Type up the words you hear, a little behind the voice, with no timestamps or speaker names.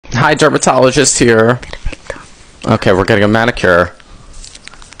Hi, dermatologist here. Okay, we're getting a manicure.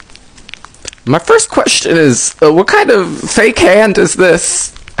 My first question is, what kind of fake hand is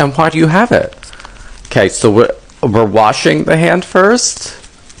this, and why do you have it? Okay, so we're washing the hand first.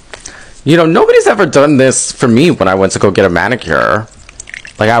 You know, nobody's ever done this for me when I went to go get a manicure.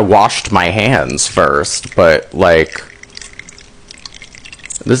 Like, I washed my hands first, but, like,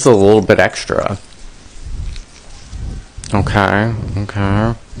 this is a little bit extra. Okay,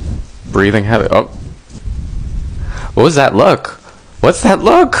 okay. Breathing heavy. Oh. What was that look? What's that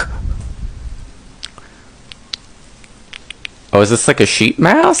look? Oh, is this like a sheet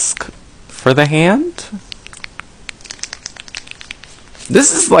mask for the hand?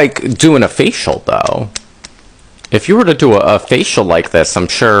 This is like doing a facial, though. If you were to do a facial like this, I'm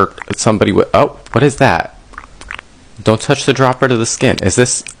sure somebody would... Oh, what is that? Don't touch the dropper to the skin. Is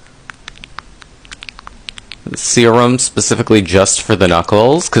this serum specifically just for the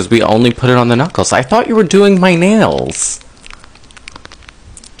knuckles? Because we only put it on the knuckles. I thought you were doing my nails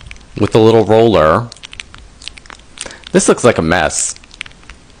with the little roller. This looks like a mess.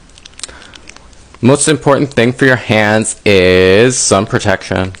 Most important thing for your hands is sun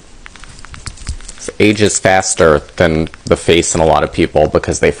protection. This ages faster than the face in a lot of people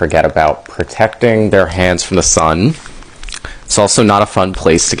because they forget about protecting their hands from the sun. It's also not a fun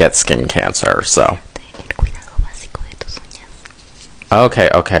place to get skin cancer, so. Okay,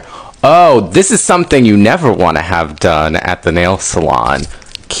 okay. Oh, this is something you never want to have done at the nail salon.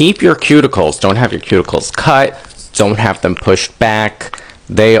 Keep your cuticles. Don't have your cuticles cut. Don't have them pushed back.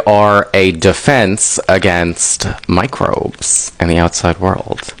 They are a defense against microbes in the outside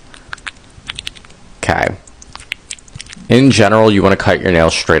world. Okay. In general, you want to cut your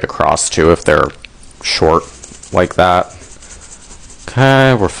nails straight across too if they're short like that.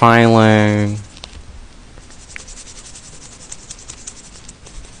 Okay, we're filing.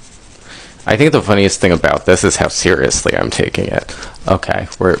 I think the funniest thing about this is how seriously I'm taking it. Okay,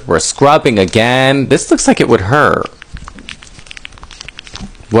 we're scrubbing again. This looks like it would hurt.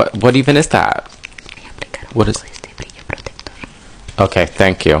 What even is that? What is? Okay,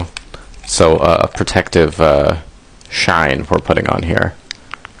 thank you. So a protective shine we're putting on here.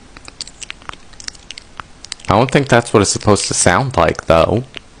 I don't think that's what it's supposed to sound like, though.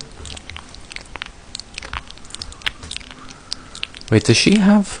 Wait, does she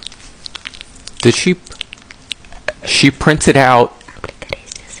have? Did she printed out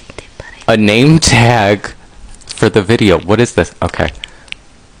a name tag for the video? What is this? Okay.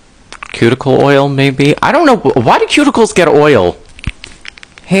 Cuticle oil, maybe? I don't know. Why do cuticles get oil?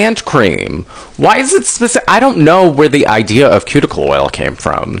 Hand cream. Why is it specific? I don't know where the idea of cuticle oil came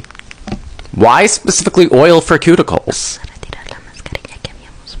from. Why specifically oil for cuticles?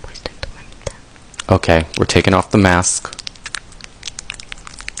 Okay, we're taking off the mask.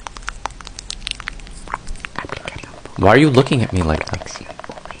 Why are you looking at me like that?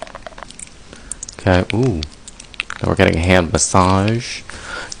 Okay, ooh. Now we're getting a hand massage.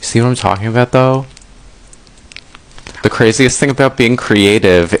 You see what I'm talking about, though? The craziest thing about being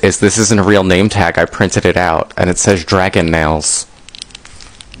creative is this isn't a real name tag. I printed it out, and it says Dragon Nails.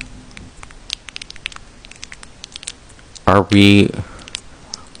 Are we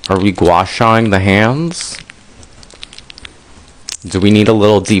gua shaing the hands? Do we need a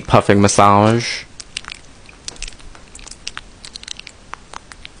little deep puffing massage?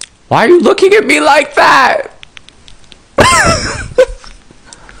 Why are you looking at me like that?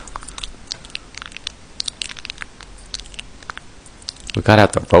 We got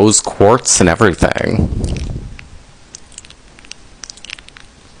out the rose quartz and everything.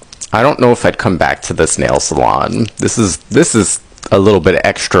 I don't know if I'd come back to this nail salon. This is a little bit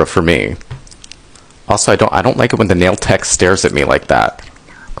extra for me. Also, I don't like it when the nail tech stares at me like that.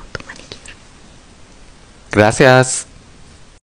 Gracias.